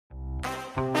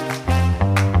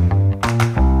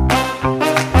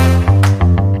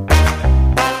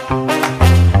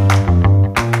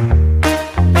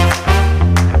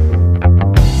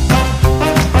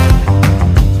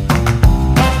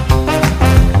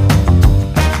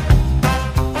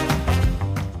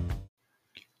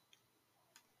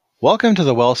Welcome to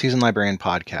the Well-Seasoned Librarian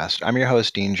Podcast. I'm your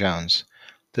host, Dean Jones.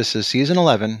 This is Season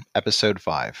 11, Episode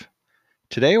 5.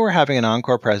 Today we're having an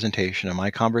encore presentation of my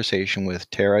conversation with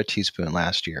Tara Teaspoon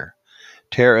last year.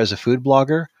 Tara is a food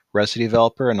blogger, recipe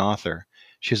developer, and author.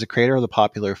 She is the creator of the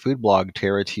popular food blog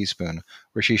Tara Teaspoon,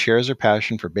 where she shares her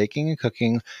passion for baking and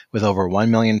cooking with over 1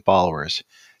 million followers.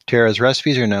 Tara's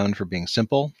recipes are known for being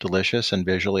simple, delicious, and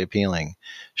visually appealing.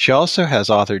 She also has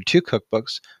authored 2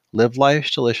 cookbooks, Live Life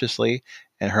Deliciously,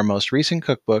 and her most recent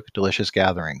cookbook, Delicious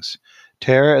Gatherings.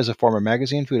 Tara is a former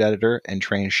magazine food editor and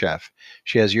trained chef.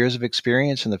 She has years of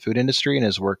experience in the food industry and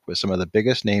has worked with some of the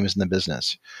biggest names in the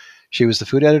business. She was the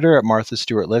food editor at Martha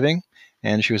Stewart Living,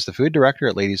 and she was the food director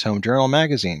at Ladies' Home Journal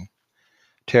magazine.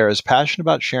 Tara is passionate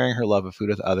about sharing her love of food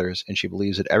with others, and she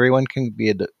believes that everyone can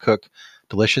cook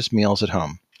delicious meals at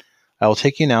home. I will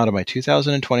take you now to my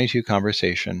 2022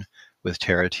 conversation with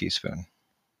Tara Teaspoon.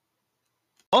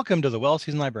 Welcome to the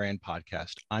Well-Seasoned Librarian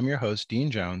Podcast. I'm your host,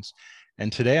 Dean Jones,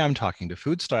 and today I'm talking to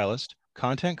food stylist,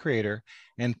 content creator,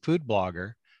 and food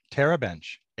blogger, Tara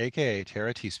Bench, aka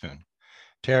Tara Teaspoon.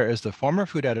 Tara is the former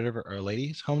food editor of our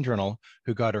Ladies' Home Journal,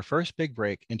 who got her first big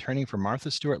break interning for Martha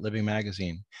Stewart Living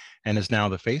magazine, and is now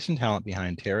the face and talent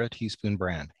behind Tara Teaspoon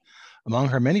brand. Among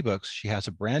her many books, she has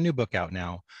a brand new book out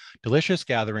now, Delicious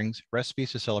Gatherings,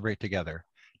 Recipes to Celebrate Together.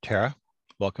 Tara,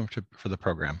 welcome for the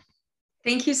program.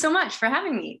 Thank you so much for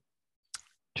having me.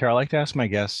 Tara, I like to ask my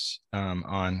guests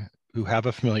who have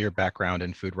a familiar background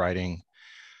in food writing,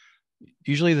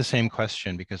 usually the same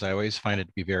question, because I always find it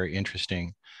to be very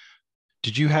interesting.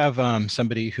 Did you have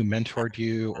somebody who mentored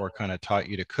you or kind of taught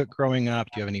you to cook growing up?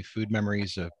 Do you have any food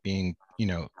memories of being,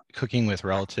 cooking with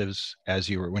relatives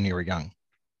when you were young?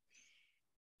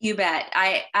 You bet.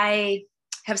 I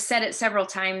have said it several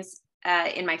times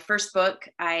in my first book.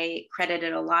 I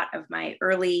credited a lot of my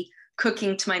early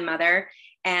cooking to my mother.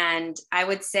 And I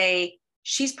would say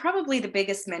she's probably the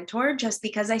biggest mentor just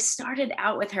because I started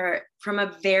out with her from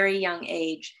a very young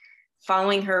age,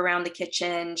 following her around the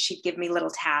kitchen. She'd give me little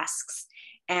tasks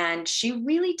and she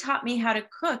really taught me how to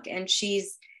cook. And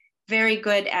she's very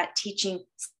good at teaching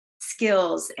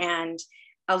skills and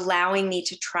allowing me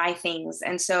to try things.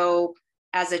 And so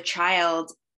as a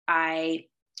child, I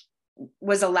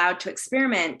was allowed to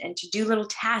experiment and to do little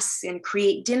tasks and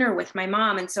create dinner with my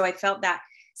mom. And so I felt that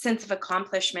sense of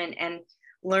accomplishment and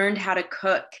learned how to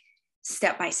cook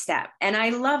step by step. And I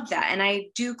love that. And I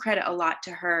do credit a lot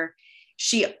to her.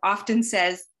 She often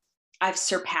says I've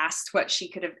surpassed what she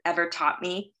could have ever taught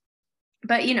me.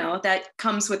 But, that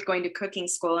comes with going to cooking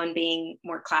school and being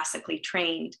more classically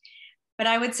trained. But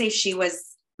I would say she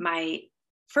was my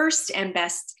first and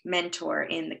best mentor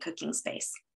in the cooking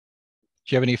space.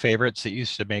 Do you have any favorites that you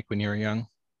used to make when you were young?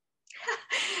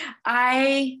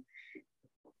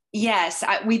 Yes,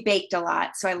 we baked a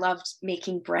lot. So I loved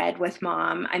making bread with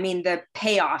mom. I mean, the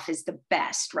payoff is the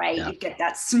best, right? Yeah. You get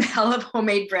that smell of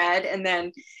homemade bread and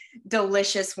then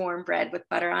delicious warm bread with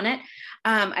butter on it.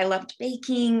 I loved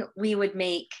baking. We would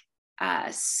make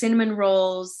cinnamon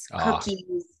rolls,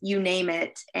 cookies, you name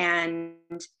it. And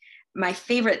my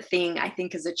favorite thing, I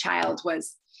think, as a child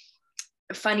was,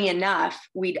 funny enough,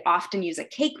 we'd often use a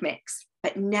cake mix,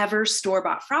 but never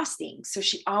store-bought frosting. So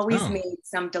she always made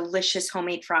some delicious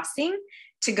homemade frosting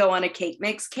to go on a cake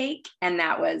mix cake. And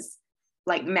that was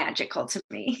like magical to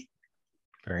me.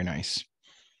 Very nice.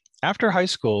 After high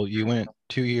school, you went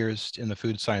 2 years in the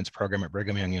food science program at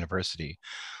Brigham Young University.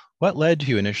 What led to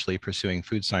you initially pursuing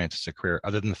food science as a career,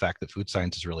 other than the fact that food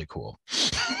science is really cool?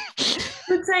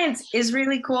 Food science is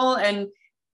really cool. And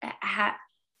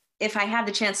if I had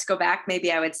the chance to go back,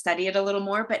 maybe I would study it a little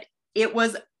more, but it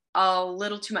was a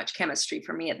little too much chemistry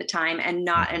for me at the time and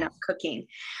not enough cooking.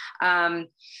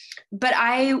 But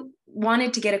I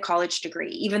wanted to get a college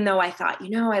degree, even though I thought,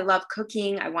 I love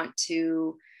cooking. I want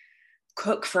to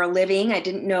cook for a living. I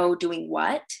didn't know doing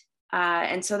what.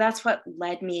 And so that's what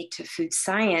led me to food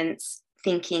science,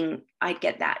 thinking I'd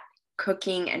get that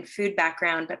cooking and food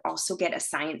background, but also get a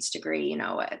science degree,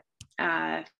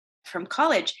 from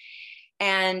college.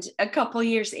 And a couple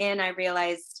years in, I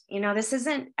realized, this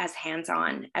isn't as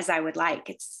hands-on as I would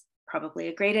like. It's probably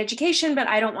a great education, but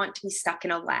I don't want to be stuck in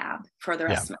a lab for the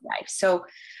rest of my life. So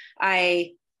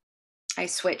I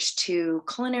switched to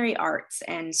culinary arts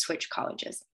and switched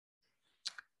colleges.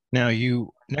 Now,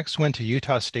 you next went to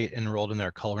Utah State and enrolled in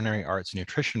their culinary arts and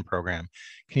nutrition program.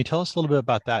 Can you tell us a little bit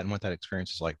about that and what that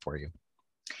experience is like for you?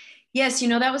 Yes,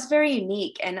 that was very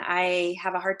unique. And I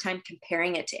have a hard time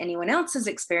comparing it to anyone else's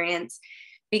experience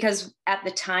because at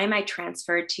the time I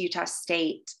transferred to Utah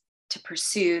State to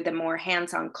pursue the more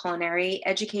hands-on culinary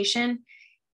education,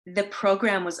 the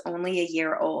program was only a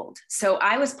year old. So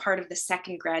I was part of the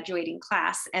second graduating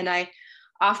class. And I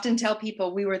often tell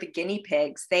people we were the guinea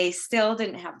pigs. They still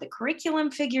didn't have the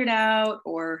curriculum figured out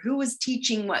or who was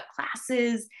teaching what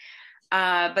classes.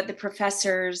 But the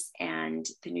professors and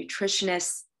the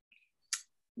nutritionists,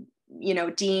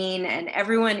 dean and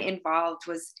everyone involved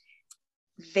was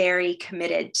very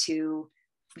committed to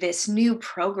this new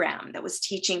program that was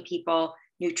teaching people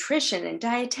nutrition and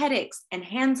dietetics and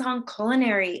hands-on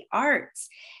culinary arts.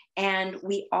 And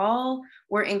we all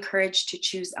were encouraged to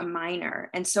choose a minor.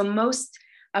 And so most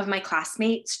of my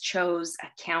classmates chose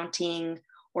accounting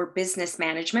or business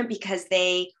management because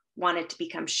they wanted to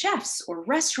become chefs or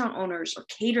restaurant owners or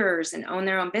caterers and own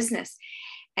their own business.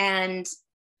 And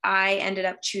I ended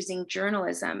up choosing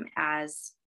journalism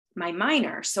as my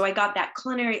minor. So I got that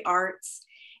culinary arts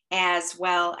as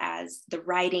well as the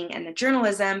writing and the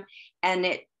journalism. And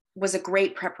it was a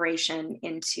great preparation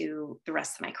into the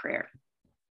rest of my career.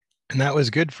 And that was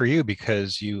good for you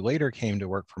because you later came to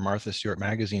work for Martha Stewart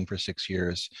magazine for 6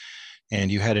 years, and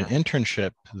you had an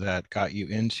internship that got you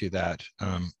into that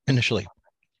initially.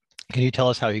 Can you tell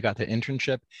us how you got the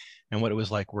internship and what it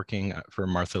was like working for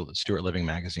Martha Stewart Living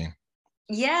magazine?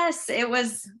 Yes,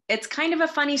 it's kind of a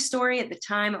funny story. At the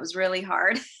time, it was really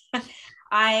hard.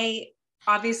 I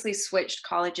obviously switched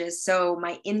colleges. So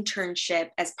my internship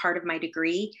as part of my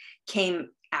degree came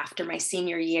after my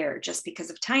senior year just because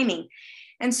of timing.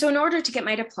 And so in order to get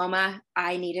my diploma,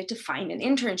 I needed to find an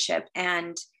internship.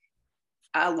 And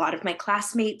a lot of my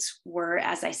classmates were,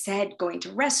 as I said, going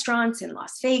to restaurants in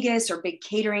Las Vegas or big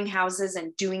catering houses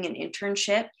and doing an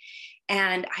internship.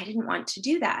 And I didn't want to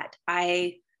do that.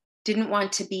 I didn't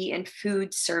want to be in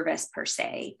food service per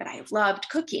se, but I loved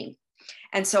cooking.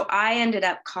 And so I ended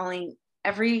up calling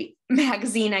every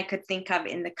magazine I could think of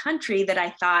in the country that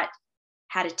I thought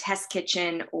had a test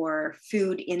kitchen or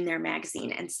food in their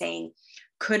magazine and saying,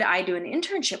 could I do an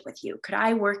internship with you? Could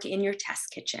I work in your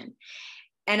test kitchen?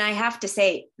 And I have to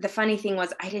say, the funny thing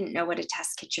was, I didn't know what a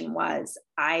test kitchen was.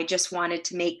 I just wanted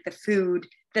to make the food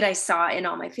that I saw in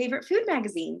all my favorite food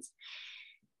magazines.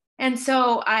 And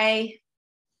so I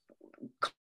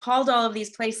called all of these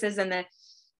places, and the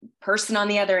person on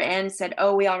the other end said,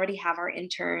 oh, we already have our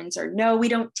interns, or no, we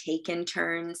don't take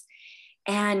interns.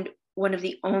 And one of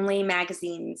the only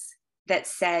magazines that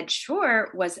said sure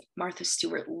was Martha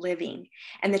Stewart Living.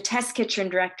 And the test kitchen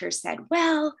director said,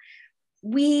 well,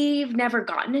 we've never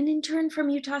gotten an intern from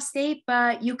Utah State,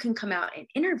 but you can come out and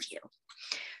interview.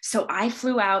 So I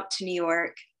flew out to New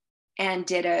York and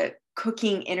did a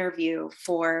cooking interview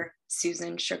for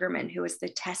Susan Sugarman, who was the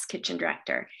test kitchen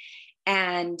director.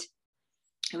 And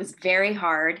it was very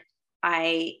hard.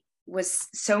 I was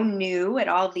so new at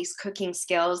all of these cooking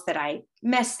skills that I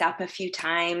messed up a few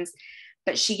times,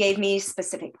 but she gave me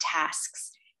specific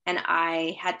tasks and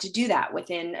I had to do that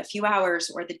within a few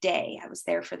hours or the day. I was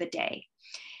there for the day.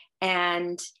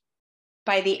 And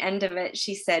by the end of it,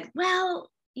 she said,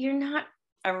 well, you're not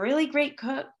a really great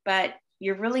cook, but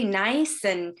you're really nice.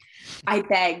 And I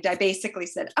begged. I basically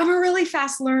said, I'm a really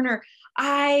fast learner.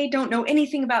 I don't know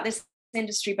anything about this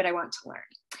industry, but I want to learn.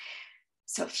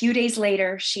 So a few days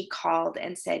later, she called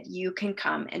and said, you can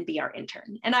come and be our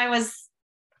intern. And I was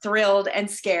thrilled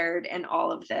and scared and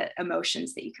all of the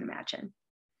emotions that you can imagine.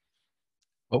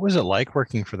 What was it like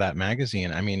working for that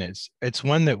magazine? I mean, it's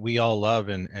one that we all love,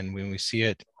 and when we see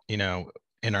it, in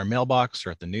our mailbox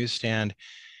or at the newsstand,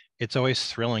 it's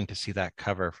always thrilling to see that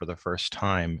cover for the first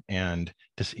time and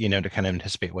to kind of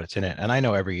anticipate what's in it. And I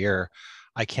know every year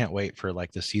I can't wait for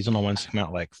like the seasonal ones to come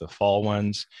out, like the fall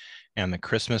ones and the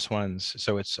Christmas ones.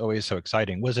 So it's always so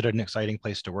exciting. Was it an exciting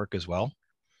place to work as well?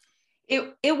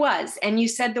 It was. And you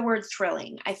said the word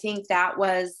thrilling. I think that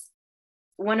was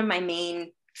one of my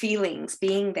main feelings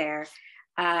being there,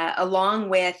 along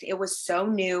with it was so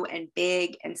new and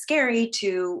big and scary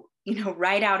to,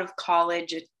 right out of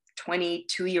college, a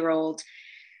 22-year-old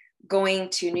going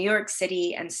to New York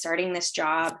City and starting this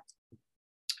job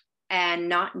and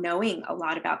not knowing a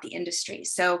lot about the industry.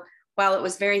 So while it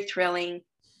was very thrilling,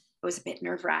 it was a bit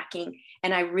nerve-wracking.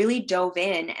 And I really dove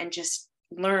in and just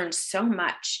learned so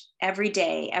much every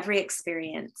day, every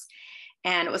experience.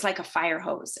 And it was like a fire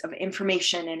hose of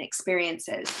information and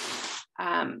experiences.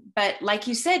 But like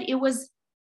you said, it was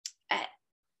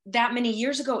that many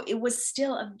years ago, it was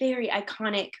still a very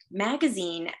iconic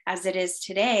magazine as it is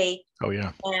today. Oh,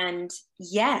 yeah. And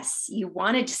yes, you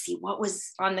wanted to see what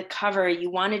was on the cover. You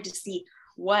wanted to see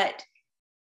what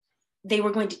they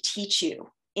were going to teach you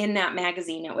in that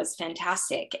magazine. It was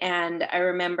fantastic. And I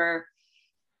remember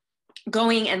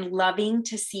going and loving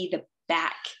to see the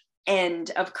back end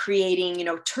of creating,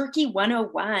 Turkey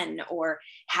 101 or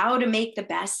how to make the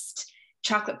best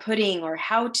chocolate pudding or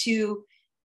how to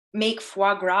make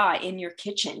foie gras in your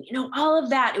kitchen, all of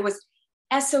that. It was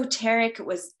esoteric. It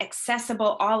was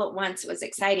accessible all at once. It was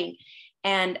exciting.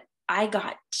 And I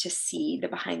got to see the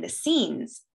behind the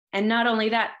scenes. And not only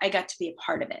that, I got to be a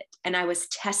part of it. And I was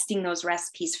testing those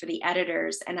recipes for the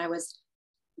editors, and I was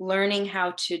learning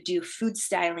how to do food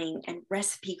styling and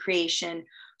recipe creation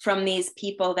from these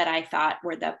people that I thought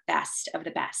were the best of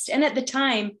the best. And at the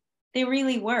time, they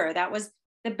really were. That was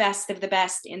the best of the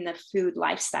best in the food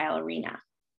lifestyle arena.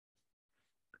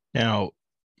 Now,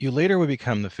 you later would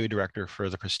become the food director for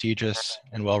the prestigious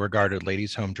and well-regarded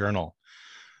Ladies' Home Journal.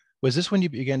 Was this when you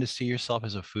began to see yourself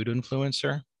as a food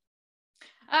influencer?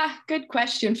 Good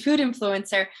question. Food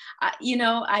influencer.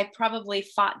 I probably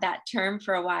fought that term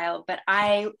for a while, but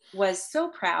I was so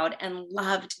proud and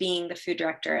loved being the food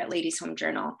director at Ladies' Home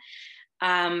Journal.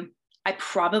 I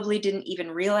probably didn't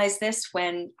even realize this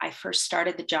when I first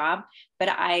started the job, but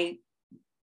I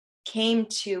came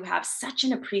to have such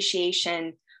an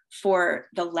appreciation for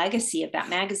the legacy of that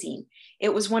magazine.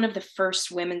 It was one of the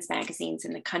first women's magazines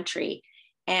in the country.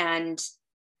 And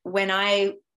when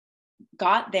I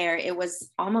got there, it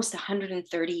was almost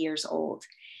 130 years old.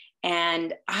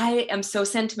 And I am so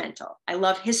sentimental. I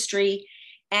love history.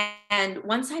 And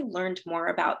once I learned more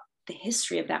about the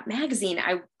history of that magazine,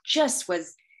 I just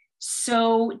was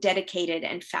so dedicated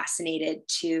and fascinated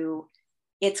to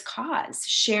its cause,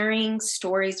 sharing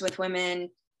stories with women,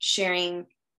 sharing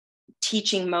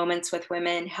teaching moments with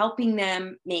women, helping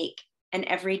them make an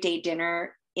everyday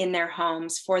dinner in their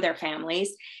homes for their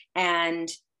families. And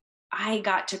I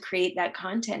got to create that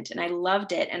content, and I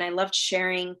loved it. And I loved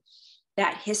sharing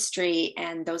that history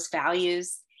and those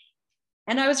values.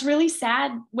 And I was really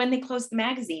sad when they closed the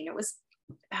magazine. It was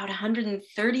about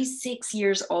 136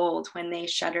 years old when they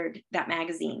shuttered that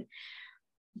magazine.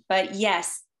 But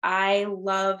yes, I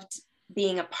loved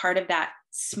being a part of that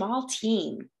small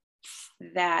team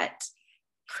that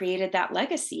created that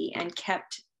legacy and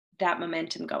kept that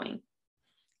momentum going.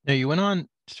 Now, you went on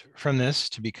from this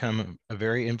to become a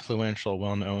very influential,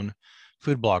 well-known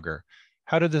food blogger.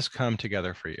 How did this come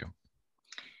together for you?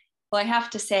 Well, I have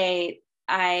to say,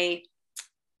 I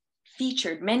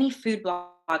featured many food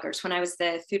bloggers when I was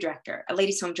the food director at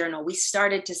Ladies' Home Journal. We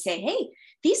started to say, hey,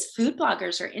 these food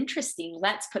bloggers are interesting.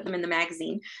 Let's put them in the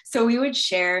magazine. So we would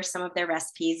share some of their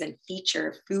recipes and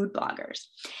feature food bloggers.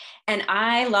 And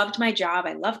I loved my job.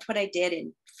 I loved what I did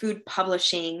in food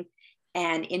publishing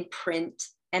and in print.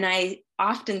 And I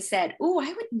often said, oh, I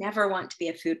would never want to be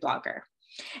a food blogger.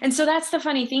 And so that's the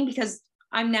funny thing, because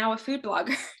I'm now a food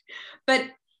blogger. But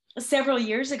several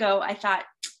years ago, I thought,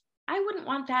 I wouldn't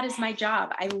want that as my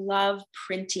job. I love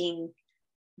printing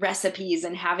recipes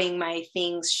and having my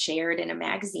things shared in a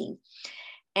magazine.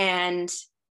 And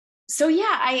so,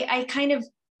 yeah, I kind of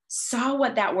saw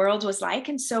what that world was like.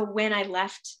 And so when I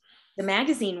left the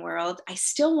magazine world, I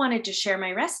still wanted to share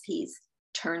my recipes.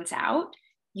 Turns out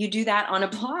you do that on a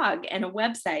blog and a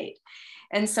website.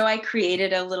 And so I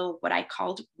created a little, what I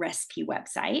called recipe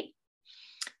website.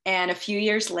 And a few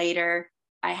years later,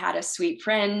 I had a sweet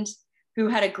friend who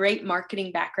had a great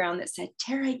marketing background that said,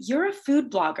 Tara, you're a food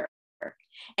blogger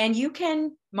and you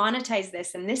can monetize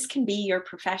this, and this can be your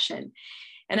profession.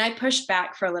 And I pushed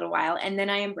back for a little while, and then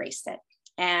I embraced it.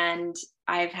 And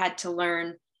I've had to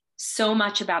learn so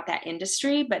much about that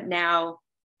industry, but now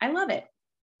I love it.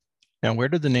 Now, where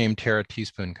did the name Tara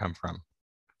Teaspoon come from?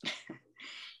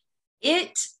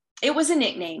 It was a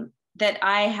nickname that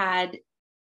I had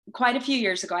quite a few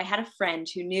years ago. I had a friend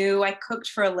who knew I cooked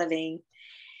for a living,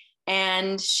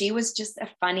 and she was just a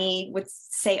funny, would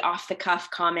say off the cuff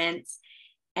comments.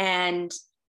 And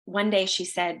one day she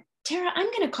said, Tara, I'm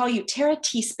going to call you Tara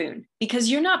Teaspoon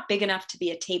because you're not big enough to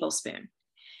be a tablespoon.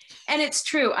 And it's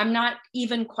true. I'm not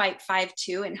even quite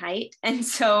 5'2" in height. And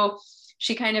so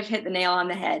she kind of hit the nail on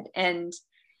the head and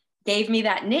gave me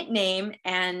that nickname.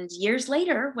 And years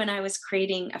later, when I was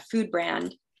creating a food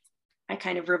brand, I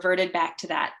kind of reverted back to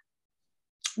that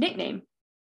nickname.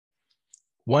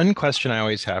 One question I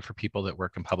always have for people that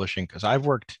work in publishing, because I've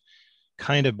worked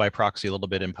kind of by proxy a little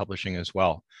bit in publishing as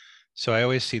well. So I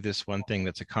always see this one thing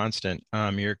that's a constant.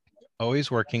 You're always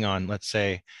working on, let's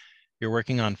say, you're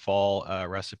working on fall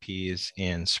recipes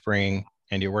in spring,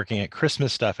 and you're working at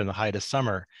Christmas stuff in the height of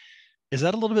summer. Is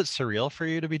that a little bit surreal for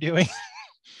you to be doing?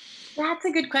 That's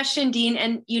a good question, Dean.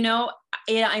 And,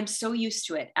 I'm so used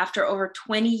to it. After over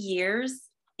 20 years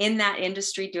in that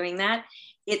industry doing that,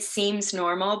 it seems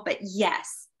normal. But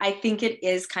yes, I think it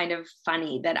is kind of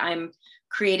funny that I'm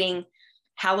creating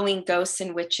Halloween ghosts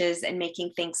and witches and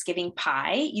making Thanksgiving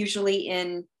pie, usually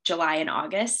in July and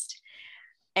August.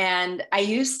 And I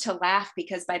used to laugh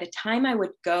because by the time I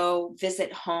would go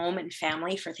visit home and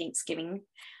family for Thanksgiving,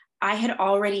 I had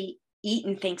already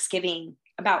eaten Thanksgiving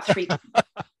about 3 times.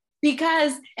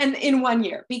 because, and in 1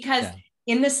 year, because Yeah.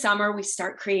 in the summer, we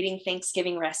start creating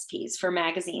Thanksgiving recipes for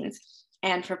magazines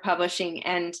and for publishing.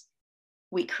 And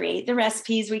we create the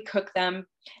recipes, we cook them.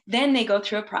 Then they go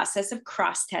through a process of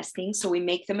cross testing. So we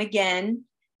make them again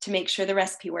to make sure the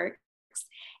recipe works.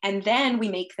 And then we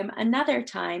make them another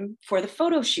time for the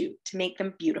photo shoot to make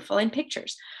them beautiful in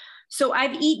pictures. So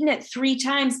I've eaten it 3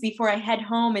 times before I head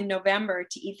home in November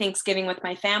to eat Thanksgiving with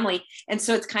my family. And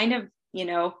so it's kind of,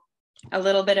 a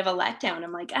little bit of a letdown.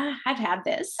 I'm like, I've had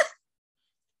this.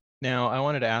 Now, I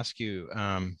wanted to ask you,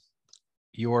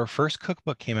 your first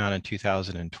cookbook came out in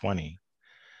 2020.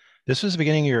 This was the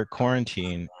beginning of your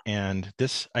quarantine, and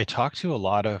this I talked to a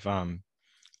lot of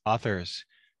authors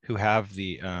who have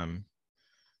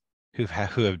who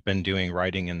have been doing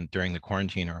writing during the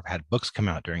quarantine or have had books come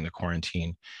out during the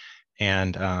quarantine,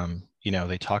 and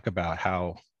they talk about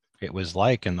how it was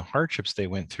like and the hardships they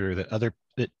went through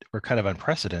that were kind of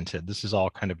unprecedented. This is all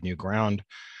kind of new ground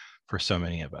for so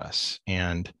many of us,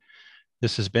 and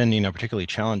this has been particularly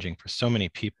challenging for so many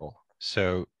people.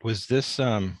 So was this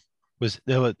and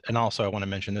also I want to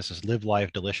mention this is Live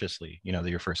Life Deliciously,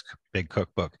 your first big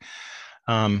cookbook.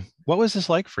 What was this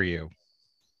like for you?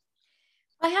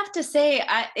 I have to say,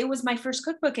 it was my first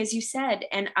cookbook, as you said,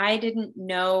 and I didn't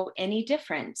know any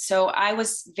different. So I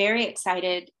was very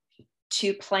excited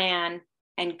to plan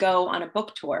and go on a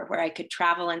book tour where I could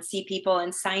travel and see people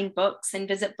and sign books and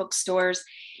visit bookstores.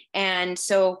 And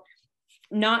so,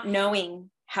 not knowing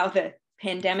how the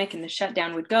pandemic and the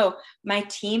shutdown would go, my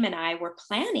team and I were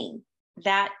planning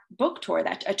that book tour,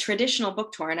 that a traditional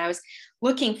book tour. And I was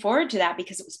looking forward to that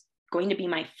because it was going to be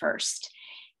my first.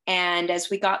 And as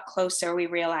we got closer, we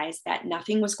realized that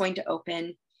nothing was going to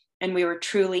open and we were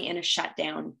truly in a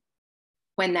shutdown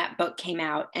when that book came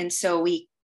out. And so we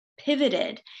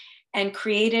pivoted and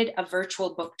created a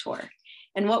virtual book tour.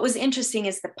 And what was interesting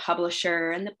is the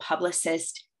publisher and the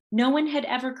publicist, no one had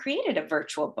ever created a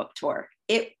virtual book tour.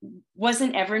 It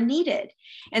wasn't ever needed.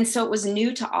 And so it was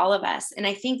new to all of us. And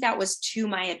I think that was to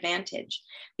my advantage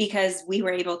because we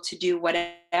were able to do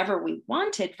whatever we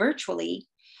wanted virtually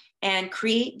and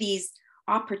create these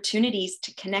opportunities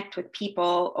to connect with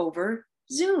people over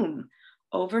Zoom,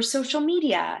 over social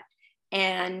media,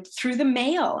 and through the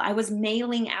mail. I was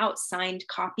mailing out signed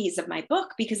copies of my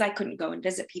book because I couldn't go and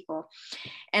visit people.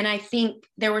 And I think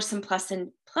there were some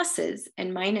pluses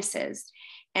and minuses.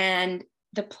 And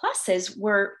the pluses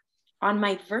were on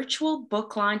my virtual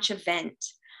book launch event.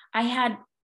 I had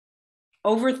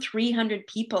over 300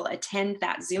 people attend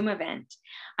that Zoom event.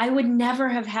 I would never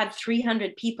have had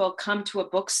 300 people come to a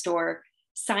bookstore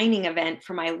signing event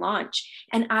for my launch.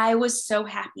 And I was so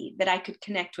happy that I could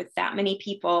connect with that many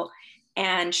people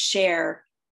and share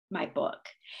my book.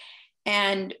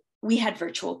 And we had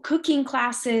virtual cooking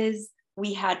classes.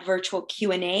 We had virtual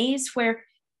Q&As where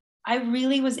I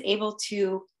really was able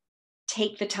to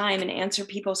take the time and answer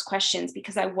people's questions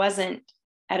because I wasn't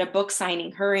at a book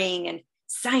signing, hurrying and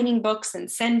signing books and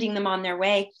sending them on their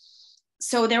way.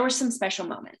 So there were some special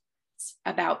moments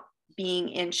about being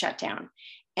in shutdown.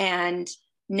 And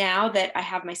now that I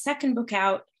have my second book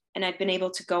out and I've been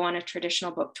able to go on a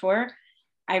traditional book tour,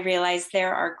 I realize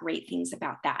there are great things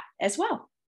about that as well.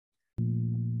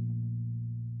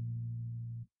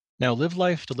 Now, Live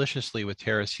Life Deliciously with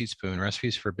Tara Teaspoon,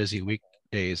 Recipes for Busy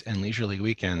Weekdays and Leisurely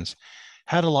Weekends,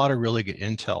 had a lot of really good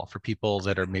intel for people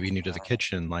that are maybe new to the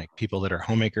kitchen, like people that are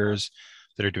homemakers,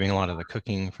 that are doing a lot of the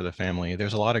cooking for the family.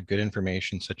 There's a lot of good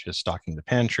information, such as stocking the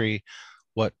pantry,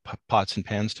 what pots and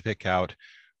pans to pick out.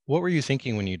 What were you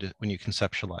thinking when you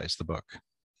conceptualized the book?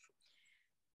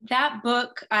 That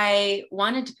book, I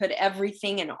wanted to put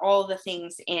everything and all the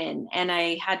things in, and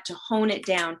I had to hone it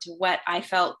down to what I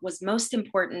felt was most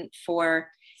important for,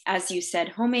 as you said,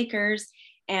 homemakers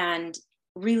and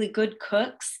really good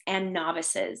cooks and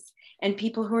novices and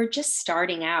people who are just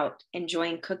starting out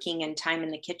enjoying cooking and time in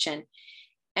the kitchen.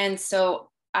 And so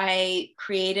I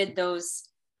created those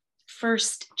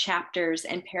first chapters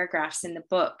and paragraphs in the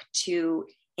book to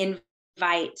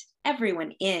invite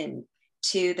everyone in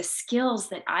to the skills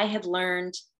that I had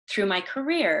learned through my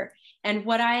career and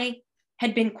what I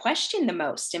had been questioned the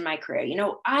most in my career.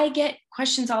 I get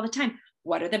questions all the time.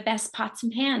 What are the best pots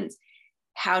and pans?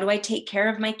 How do I take care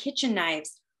of my kitchen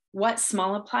knives? What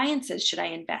small appliances should I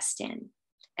invest in?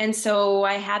 And so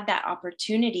I had that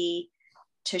opportunity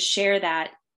to share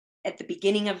that at the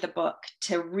beginning of the book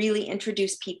to really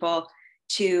introduce people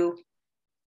to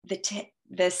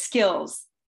the skills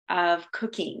of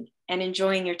cooking and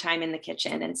enjoying your time in the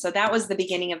kitchen. And so that was the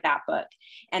beginning of that book.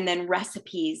 And then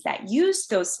recipes that used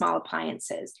those small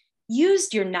appliances,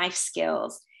 used your knife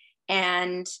skills,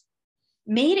 and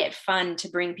made it fun to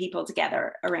bring people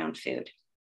together around food.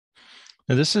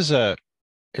 Now,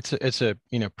 it's a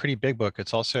pretty big book.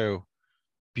 It's also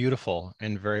beautiful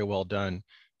and very well done.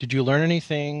 Did you learn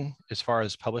anything as far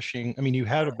as publishing? I mean, you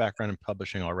had a background in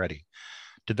publishing already.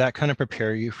 Did that kind of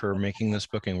prepare you for making this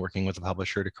book and working with a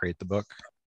publisher to create the book?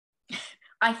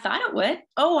 I thought it would.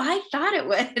 Oh, I thought it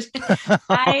would.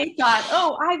 I thought,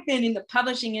 oh, I've been in the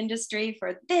publishing industry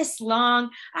for this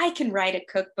long. I can write a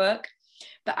cookbook.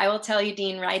 But I will tell you,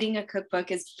 Dean, writing a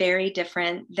cookbook is very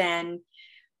different than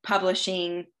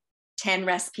publishing 10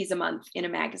 recipes a month in a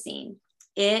magazine.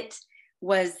 It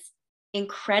was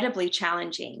incredibly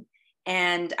challenging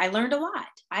and I learned a lot.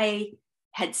 I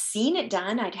had seen it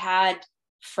done. I'd had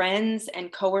friends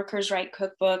and coworkers write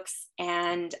cookbooks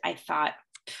and I thought,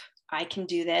 I can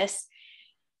do this.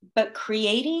 But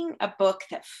creating a book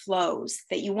that flows,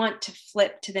 that you want to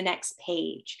flip to the next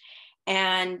page,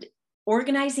 and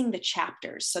organizing the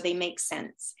chapters so they make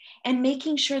sense, and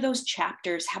making sure those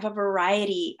chapters have a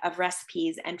variety of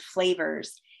recipes and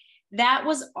flavors, that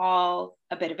was all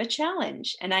a bit of a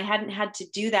challenge. And I hadn't had to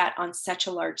do that on such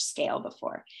a large scale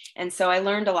before. And so I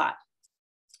learned a lot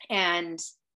and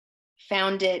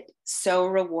found it so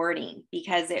rewarding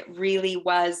because it really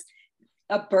was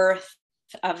a birth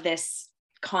of this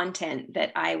content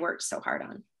that I worked so hard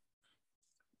on.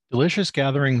 Delicious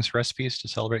Gatherings Recipes to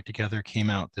Celebrate Together came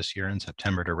out this year in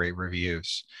September to rate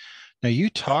reviews. Now, you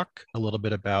talk a little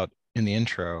bit about in the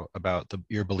intro about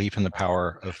your belief in the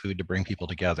power of food to bring people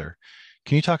together.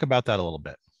 Can you talk about that a little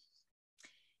bit?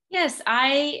 Yes,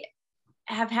 I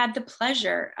have had the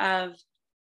pleasure of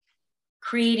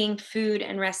creating food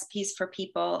and recipes for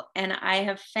people. And I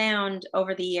have found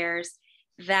over the years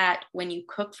that when you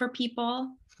cook for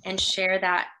people and share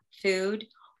that food,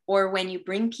 or when you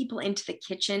bring people into the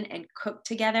kitchen and cook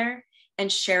together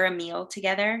and share a meal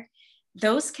together,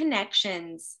 those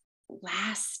connections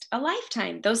last a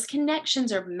lifetime. Those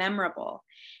connections are memorable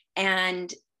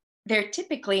and they're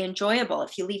typically enjoyable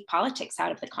if you leave politics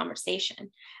out of the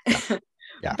conversation.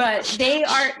 Yeah. But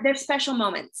they're special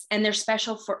moments and they're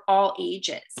special for all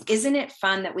ages. Isn't it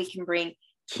fun that we can bring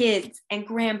kids and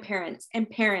grandparents and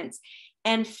parents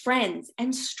and friends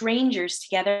and strangers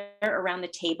together around the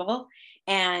table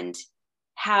and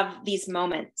have these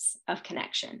moments of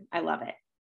connection? I love it.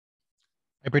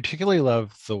 I particularly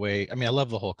love the way, I mean, I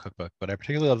love the whole cookbook, but I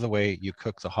particularly love the way you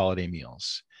cook the holiday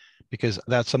meals because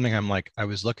that's something I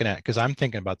was looking at because I'm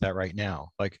thinking about that right now.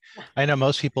 Like, I know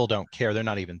most people don't care. They're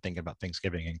not even thinking about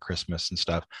Thanksgiving and Christmas and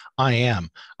stuff. I am.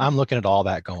 I'm looking at all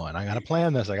that going, I got to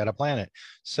plan this, I got to plan it.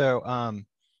 So,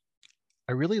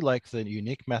 I really like the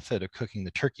unique method of cooking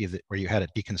the turkey where you had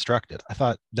it deconstructed. I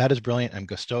thought that is brilliant. I'm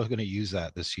still going to use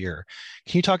that this year.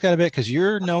 Can you talk that a bit? Because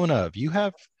you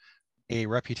have a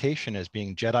reputation as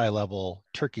being Jedi level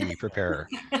turkey preparer.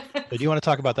 So do you want to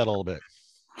talk about that a little bit?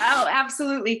 Oh,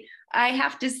 absolutely. I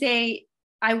have to say,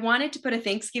 I wanted to put a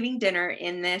Thanksgiving dinner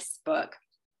in this book.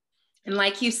 And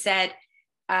like you said,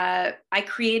 I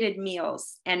created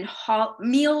meals and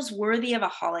meals worthy of a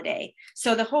holiday.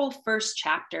 So the whole first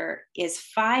chapter is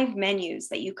 5 menus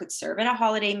that you could serve at a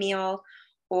holiday meal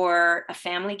or a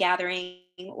family gathering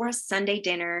or a Sunday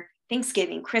dinner,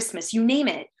 Thanksgiving, Christmas, you name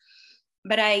it.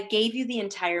 But I gave you the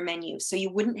entire menu so you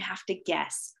wouldn't have to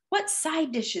guess what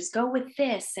side dishes go with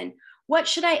this and what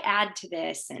should I add to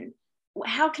this and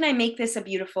how can I make this a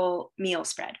beautiful meal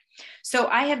spread. So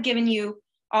I have given you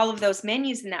all of those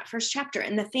menus in that first chapter.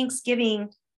 And the Thanksgiving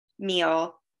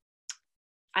meal,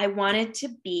 I wanted to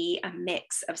be a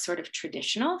mix of sort of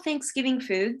traditional Thanksgiving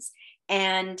foods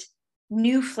and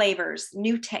new flavors,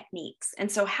 new techniques.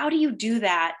 And so how do you do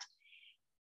that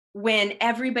when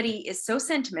everybody is so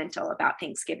sentimental about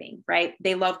Thanksgiving, right?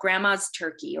 They love grandma's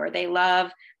turkey or they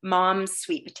love mom's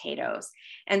sweet potatoes.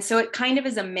 And so it kind of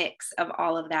is a mix of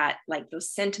all of that, like those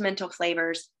sentimental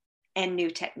flavors and new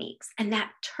techniques. And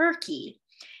that turkey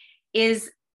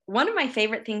is one of my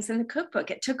favorite things in the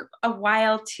cookbook. It took a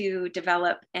while to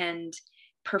develop and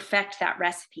perfect that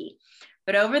recipe.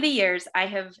 But over the years, I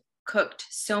have cooked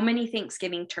so many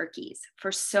Thanksgiving turkeys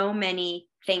for so many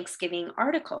Thanksgiving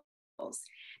articles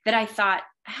that I thought,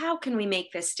 how can we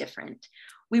make this different?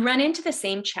 We run into the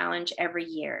same challenge every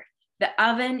year. The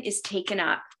oven is taken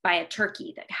up by a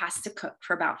turkey that has to cook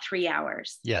for about 3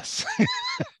 hours. Yes.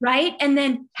 Right? And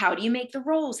then how do you make the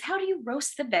rolls? How do you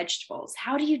roast the vegetables?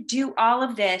 How do you do all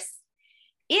of this?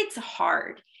 It's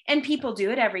hard. And people do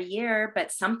it every year,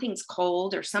 but something's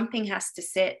cold or something has to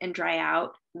sit and dry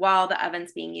out while the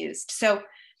oven's being used. So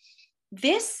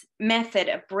this method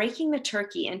of breaking the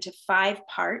turkey into 5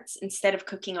 parts instead of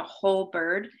cooking a whole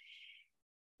bird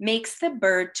makes the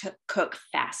bird to cook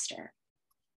faster.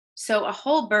 So a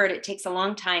whole bird, it takes a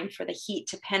long time for the heat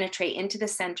to penetrate into the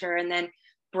center and then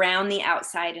brown the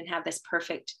outside and have this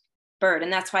perfect bird.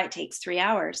 And that's why it takes 3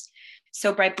 hours.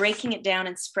 So by breaking it down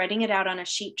and spreading it out on a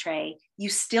sheet tray, you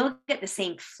still get the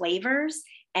same flavors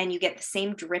and you get the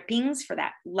same drippings for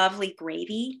that lovely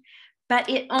gravy, but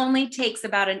it only takes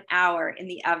about an hour in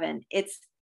the oven. It's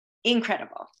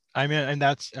incredible. I mean, and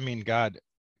that's, I mean, God,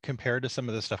 compared to some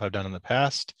of the stuff I've done in the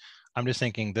past, I'm just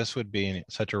thinking this would be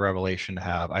such a revelation to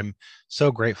have. I'm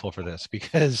so grateful for this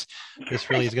because this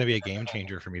really is going to be a game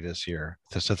changer for me this year.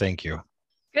 So thank you.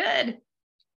 Good.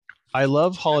 I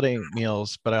love holiday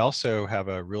meals, but I also have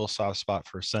a real soft spot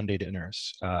for Sunday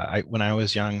dinners. When I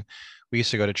was young, we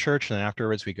used to go to church, and then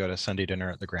afterwards we go to Sunday dinner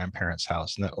at the grandparents'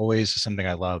 house, and that always is something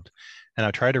I loved. And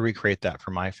I try to recreate that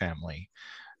for my family.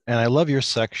 And I love your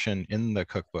section in the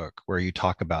cookbook where you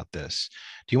talk about this.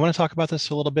 Do you want to talk about this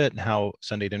a little bit and how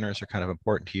Sunday dinners are kind of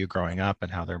important to you growing up and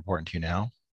how they're important to you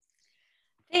now?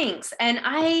 Thanks. And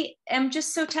I am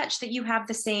just so touched that you have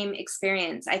the same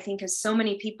experience, I think, as so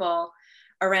many people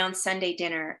around Sunday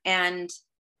dinner. And,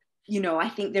 I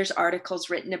think there's articles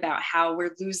written about how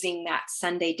we're losing that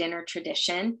Sunday dinner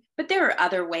tradition, but there are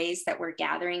other ways that we're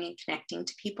gathering and connecting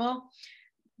to people.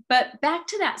 But back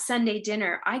to that Sunday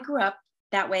dinner, I grew up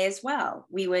that way as well.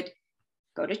 We would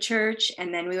go to church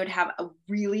and then we would have a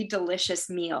really delicious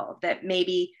meal that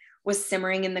maybe was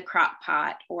simmering in the crock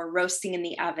pot or roasting in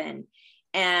the oven.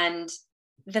 And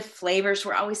the flavors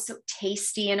were always so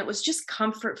tasty, and it was just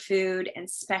comfort food and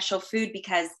special food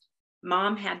because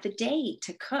mom had the day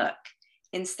to cook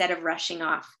instead of rushing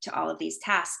off to all of these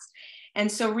tasks.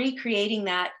 And so recreating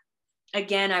that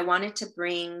again, I wanted to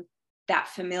bring that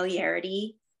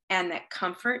familiarity and that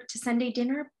comfort to Sunday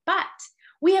dinner, but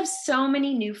we have so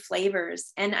many new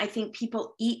flavors, and I think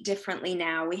people eat differently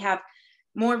now. We have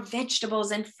more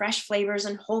vegetables and fresh flavors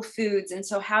and whole foods. And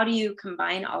so how do you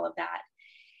combine all of that?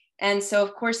 And so,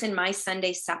 of course, in my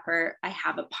Sunday supper, I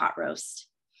have a pot roast.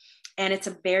 And it's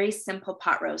a very simple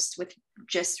pot roast with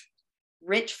just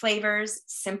rich flavors,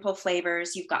 simple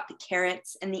flavors. You've got the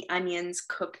carrots and the onions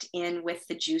cooked in with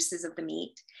the juices of the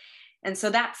meat. And so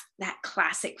that's that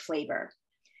classic flavor.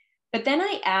 But then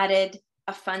I added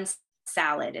a fun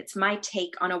salad. It's my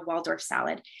take on a Waldorf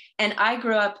salad. And I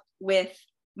grew up with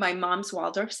my mom's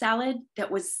Waldorf salad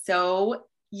that was so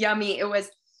yummy. It was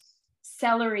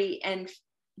celery and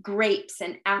grapes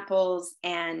and apples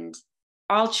and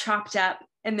all chopped up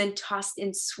and then tossed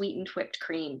in sweetened whipped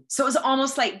cream. So it was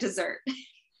almost like dessert.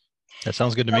 That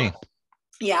sounds good to me.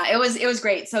 Yeah, it was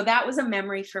great. So that was a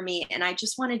memory for me. And I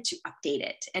just wanted to update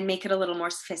it and make it a little more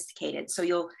sophisticated. So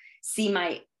you'll see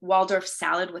my Waldorf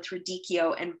salad with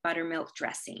radicchio and buttermilk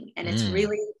dressing. And it's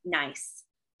really nice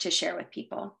to share with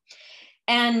people.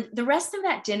 And the rest of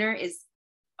that dinner is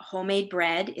homemade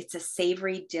bread. It's a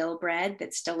savory dill bread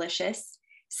that's delicious.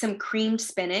 Some creamed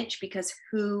spinach, because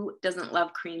who doesn't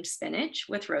love creamed spinach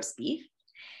with roast beef?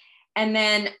 And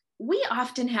then we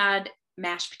often had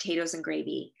mashed potatoes and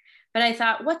gravy. But I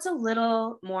thought, what's a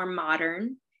little more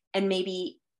modern and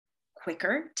maybe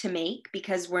quicker to make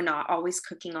because we're not always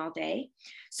cooking all day?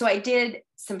 So I did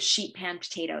some sheet pan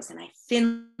potatoes, and I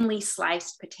thinly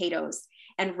sliced potatoes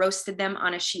and roasted them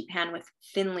on a sheet pan with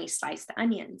thinly sliced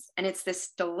onions. And it's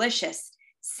this delicious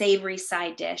savory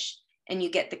side dish. And you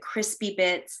get the crispy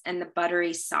bits and the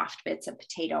buttery soft bits of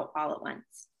potato all at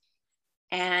once.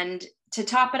 And to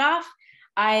top it off,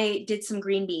 I did some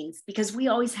green beans because we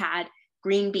always had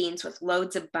green beans with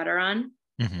loads of butter on.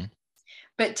 Mm-hmm.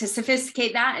 But to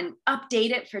sophisticate that and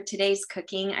update it for today's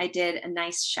cooking, I did a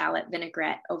nice shallot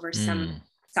vinaigrette over some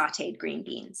sauteed green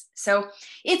beans. So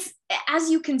it's, as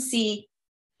you can see,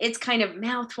 it's kind of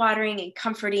mouth-watering and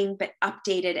comforting, but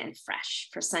updated and fresh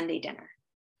for Sunday dinner.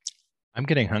 I'm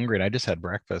getting hungry, and I just had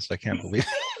breakfast. I can't believe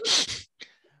it.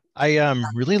 I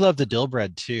really love the dill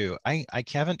bread too. I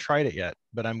haven't tried it yet,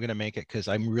 but I'm gonna make it because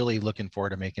I'm really looking forward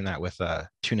to making that with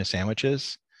tuna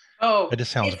sandwiches. Oh, it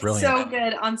just sounds it's brilliant. So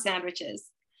good on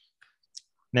sandwiches.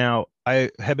 Now, I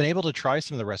have been able to try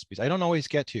some of the recipes. I don't always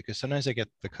get to because sometimes I get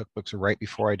the cookbooks right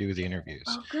before I do the interviews.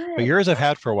 Oh, good. But yours I've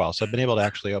had for a while, so I've been able to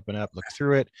actually open up, look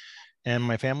through it. And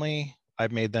my family,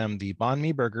 I've made them the banh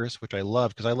mi burgers, which I love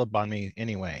because I love banh mi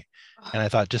anyway. And I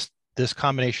thought just this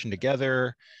combination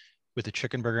together with the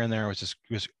chicken burger in there was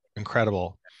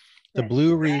incredible. The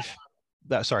blue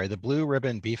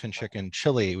ribbon beef and chicken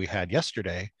chili we had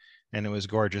yesterday, and it was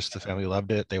gorgeous. The family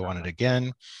loved it. They wanted it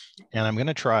again. And I'm going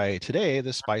to try today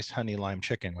the spiced honey lime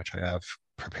chicken, which I have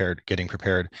getting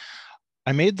prepared.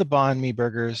 I made the banh mi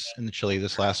burgers and the chili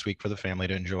this last week for the family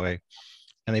to enjoy,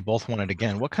 and they both wanted it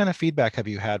again. What kind of feedback have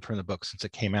you had from the book since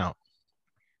it came out?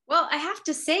 Well, I have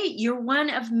to say, you're one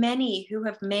of many who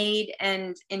have made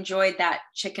and enjoyed that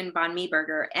chicken banh mi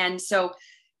burger. And so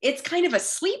it's kind of a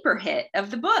sleeper hit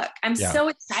of the book. I'm Yeah. so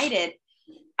excited.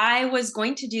 I was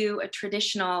going to do a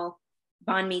traditional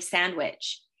banh mi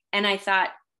sandwich. And I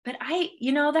thought, but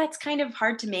that's kind of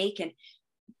hard to make. And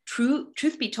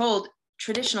truth be told,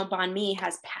 traditional banh mi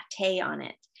has pate on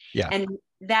it. Yeah. And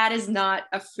that is not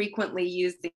a frequently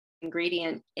used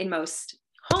ingredient in most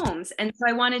homes. And so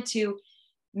I wanted to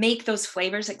make those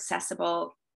flavors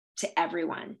accessible to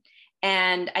everyone.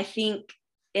 And I think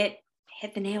it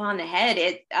hit the nail on the head.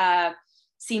 It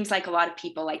seems like a lot of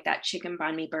people like that chicken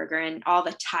banh mi burger, and all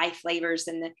the Thai flavors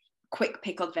and the quick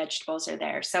pickled vegetables are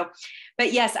there. So,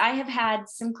 but yes, I have had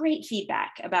some great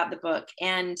feedback about the book,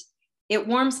 and it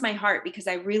warms my heart because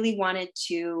I really wanted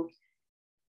to,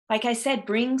 like I said,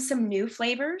 bring some new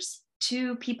flavors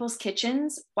to people's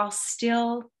kitchens while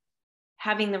still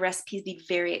having the recipes be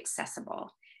very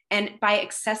accessible. And by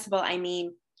accessible, I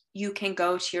mean you can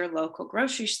go to your local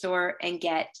grocery store and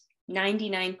get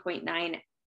 99.9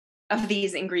 of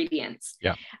these ingredients.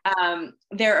 Yeah.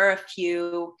 There are a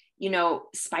few,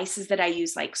 spices that I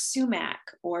use like sumac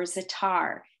or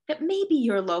za'atar that maybe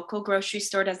your local grocery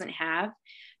store doesn't have,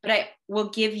 but I will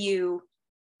give you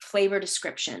flavor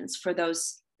descriptions for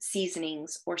those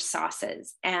seasonings or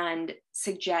sauces and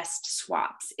suggest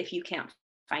swaps if you can't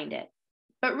find it.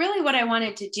 But really what I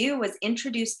wanted to do was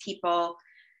introduce people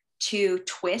to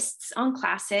twists on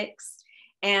classics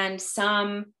and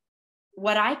some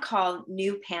what I call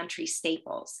new pantry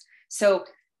staples. So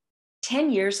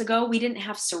 10 years ago, we didn't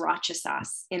have sriracha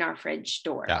sauce in our fridge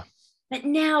door. Yeah. But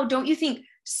now, don't you think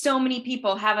so many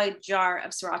people have a jar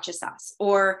of sriracha sauce,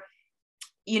 or,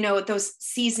 those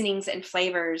seasonings and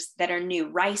flavors that are new,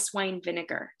 rice wine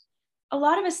vinegar? A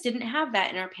lot of us didn't have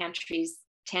that in our pantries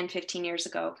 10, 15 years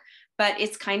ago, but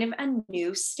it's kind of a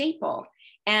new staple.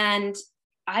 And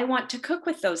I want to cook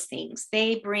with those things.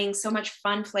 They bring so much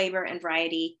fun flavor and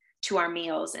variety to our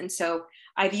meals. And so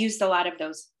I've used a lot of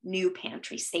those new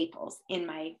pantry staples in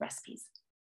my recipes.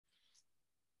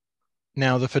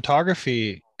 Now, the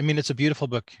photography, I mean, it's a beautiful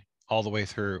book all the way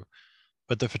through,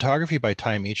 but the photography by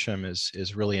Ty Meacham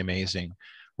is really amazing.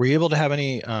 Were you able to have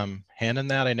any hand in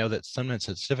that? I know that sometimes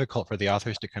it's difficult for the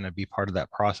authors to kind of be part of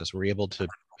that process. Were you able to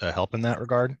help in that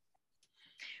regard?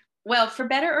 Well, for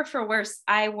better or for worse,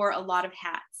 I wore a lot of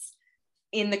hats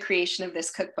in the creation of this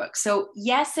cookbook. So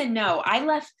yes and no. I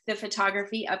left the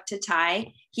photography up to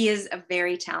Ty. He is a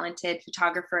very talented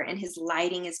photographer and his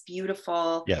lighting is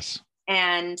beautiful. Yes.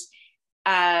 And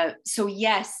so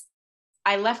yes,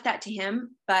 I left that to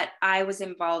him, but I was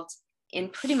involved in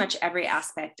pretty much every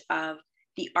aspect of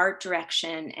the art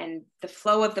direction and the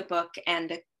flow of the book and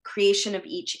the creation of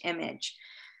each image.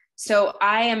 So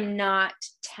I am not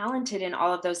talented in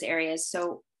all of those areas.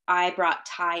 So I brought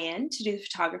Ty in to do the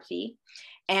photography,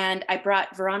 and I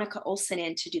brought Veronica Olson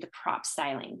in to do the prop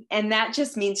styling. And that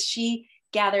just means she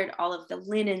gathered all of the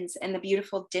linens and the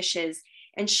beautiful dishes,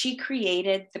 and she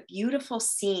created the beautiful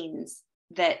scenes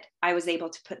that I was able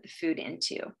to put the food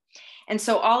into. And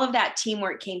so all of that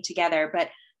teamwork came together, but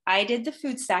I did the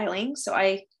food styling. So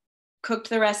I cooked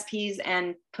the recipes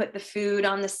and put the food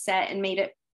on the set and made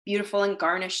it beautiful and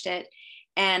garnished it.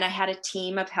 And I had a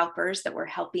team of helpers that were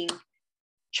helping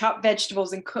chop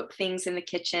vegetables and cook things in the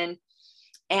kitchen.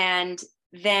 And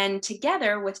then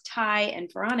together with Ty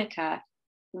and Veronica,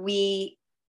 we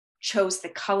chose the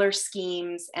color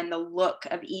schemes and the look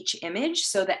of each image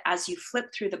so that as you flip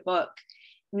through the book,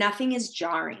 nothing is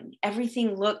jarring.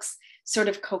 Everything looks sort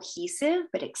of cohesive,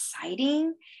 but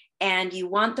exciting. And you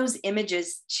want those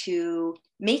images to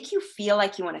make you feel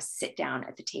like you want to sit down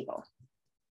at the table.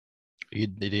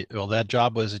 Well, that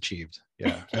job was achieved.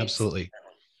 Yeah, absolutely.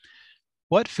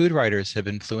 What food writers have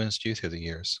influenced you through the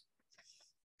years?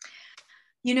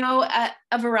 A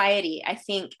variety. I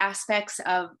think aspects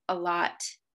of a lot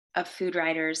of food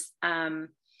writers. I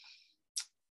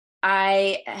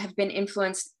have been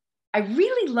influenced. I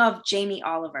really love Jamie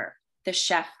Oliver, the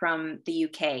chef from the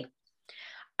UK.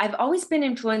 I've always been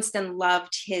influenced and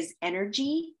loved his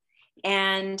energy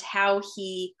and how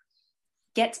he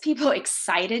gets people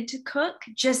excited to cook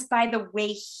just by the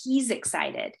way he's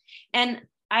excited. And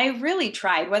I really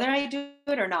tried, whether I do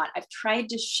it or not, I've tried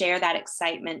to share that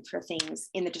excitement for things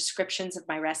in the descriptions of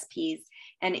my recipes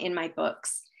and in my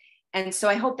books. And so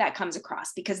I hope that comes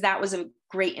across because that was a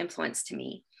great influence to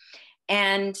me.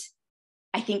 And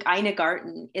I think Ina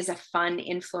Garten is a fun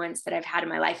influence that I've had in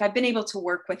my life. I've been able to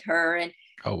work with her and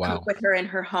cook with her in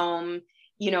her home,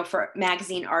 for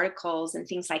magazine articles and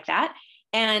things like that.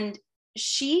 And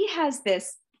she has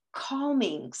this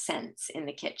calming sense in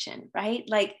the kitchen, right?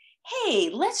 Like, hey,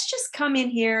 let's just come in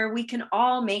here. We can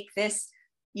all make this,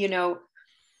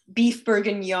 beef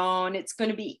bourguignon. It's going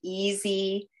to be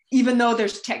easy. even though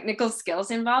there's technical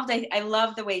skills involved, I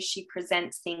love the way she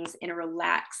presents things in a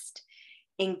relaxed,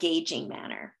 engaging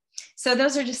manner. So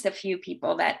those are just a few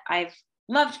people that I've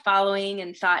loved following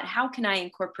and thought, how can I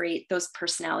incorporate those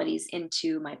personalities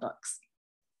into my books?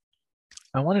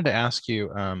 I wanted to ask you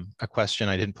a question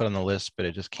I didn't put on the list, but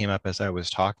it just came up as I was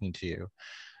talking to you.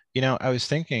 I was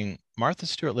thinking, Martha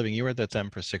Stewart Living, you were at them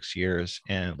for 6 years,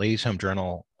 and Ladies Home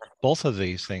Journal, both of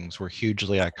these things were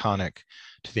hugely iconic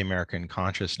to the American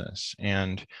consciousness.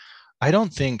 And I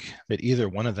don't think that either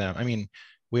one of them, I mean,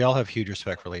 we all have huge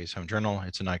respect for Ladies Home Journal.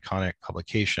 It's an iconic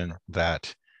publication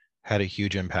that had a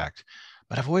huge impact.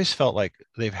 But I've always felt like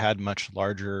they've had much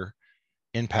larger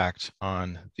impact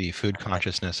on the food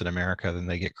consciousness in America than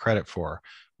they get credit for.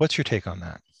 What's your take on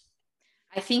that?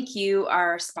 I think you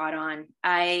are spot on.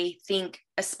 I think,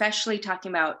 especially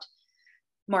talking about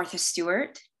Martha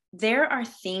Stewart, there are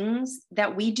things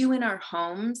that we do in our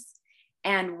homes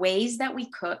and ways that we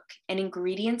cook and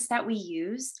ingredients that we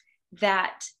use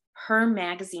that her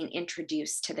magazine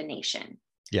introduced to the nation.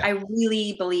 Yeah. I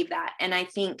really believe that. And I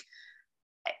think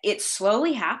it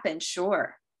slowly happened,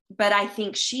 sure. But I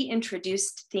think she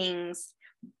introduced things,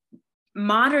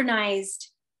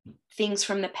 modernized things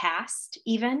from the past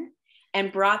even,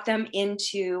 and brought them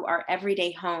into our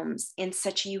everyday homes in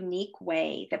such a unique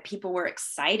way that people were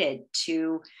excited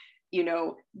to,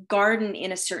 garden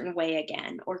in a certain way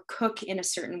again, or cook in a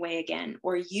certain way again,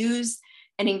 or use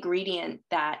an ingredient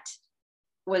that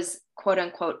was quote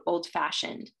unquote old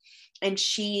fashioned. And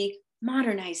she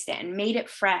modernized it and made it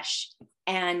fresh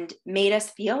and made us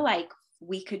feel like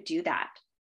we could do that.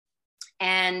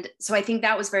 And so I think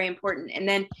that was very important. And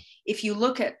then if you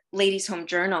look at Ladies Home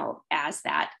Journal as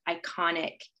that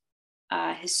iconic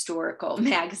historical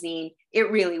magazine,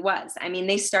 it really was. I mean,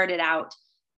 they started out,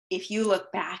 if you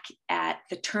look back at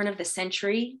the turn of the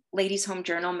century, Ladies Home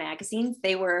Journal magazines,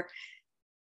 they were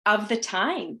of the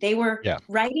time. They were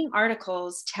writing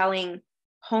articles telling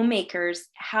homemakers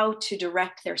how to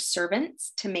direct their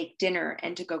servants to make dinner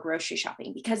and to go grocery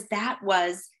shopping, because that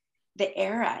was the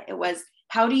era. It was,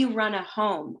 how do you run a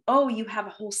home? Oh, you have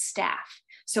a whole staff.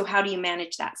 So how do you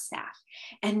manage that staff?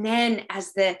 And then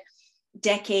as the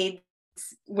decades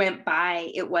went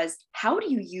by, it was, how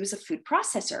do you use a food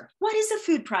processor? What is a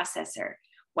food processor?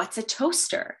 What's a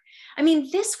toaster? I mean,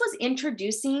 this was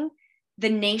introducing the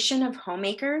nation of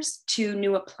homemakers to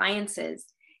new appliances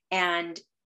and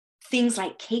things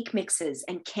like cake mixes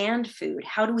and canned food.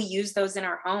 How do we use those in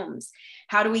our homes?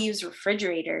 How do we use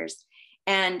refrigerators?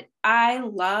 And I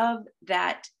love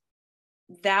that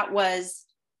that was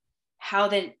how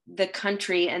the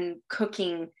country and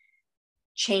cooking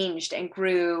changed and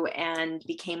grew and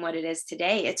became what it is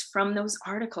today. It's from those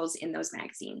articles in those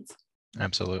magazines.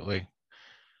 Absolutely.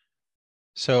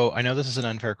 So I know this is an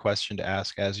unfair question to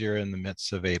ask as you're in the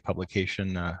midst of a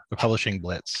publication, a publishing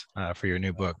blitz for your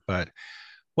new book, but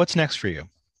what's next for you?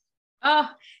 Oh,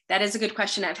 that is a good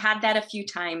question. I've had that a few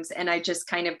times and I just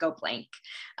kind of go blank.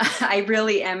 I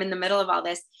really am in the middle of all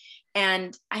this.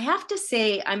 And I have to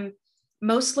say, I'm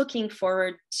most looking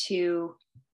forward to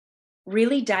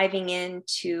really diving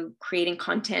into creating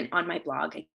content on my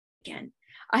blog again.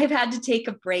 I've had to take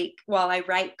a break while I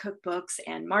write cookbooks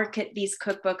and market these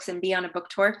cookbooks and be on a book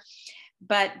tour.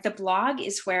 But the blog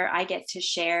is where I get to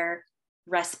share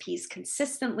recipes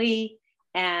consistently.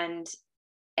 And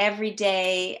every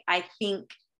day, I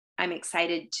think I'm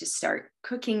excited to start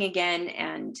cooking again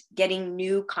and getting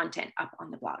new content up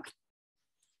on the blog.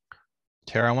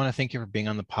 Tara, I want to thank you for being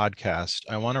on the podcast.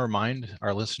 I want to remind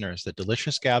our listeners that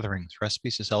Delicious Gatherings,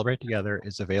 Recipes to Celebrate Together,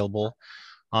 is available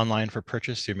online for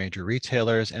purchase through major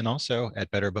retailers and also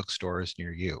at better bookstores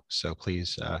near you. So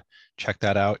please check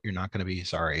that out. You're not going to be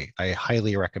sorry. I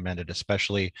highly recommend it,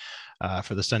 especially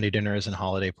for the Sunday dinners and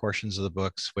holiday portions of the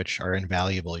books, which are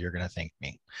invaluable. You're going to thank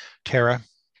me. Tara,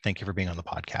 thank you for being on the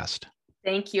podcast.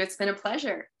 Thank you. It's been a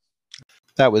pleasure.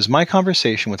 That was my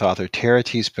conversation with author Tara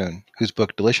Teaspoon, whose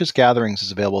book Delicious Gatherings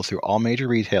is available through all major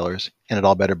retailers and at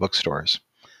all better bookstores.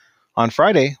 On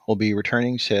Friday, we'll be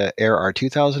returning to air our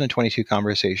 2022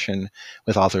 conversation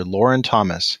with author Lauren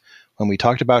Thomas when we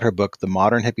talked about her book, The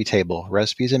Modern Hippie Table,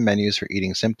 Recipes and Menus for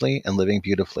Eating Simply and Living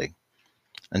Beautifully.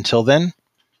 Until then,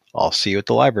 I'll see you at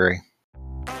the library.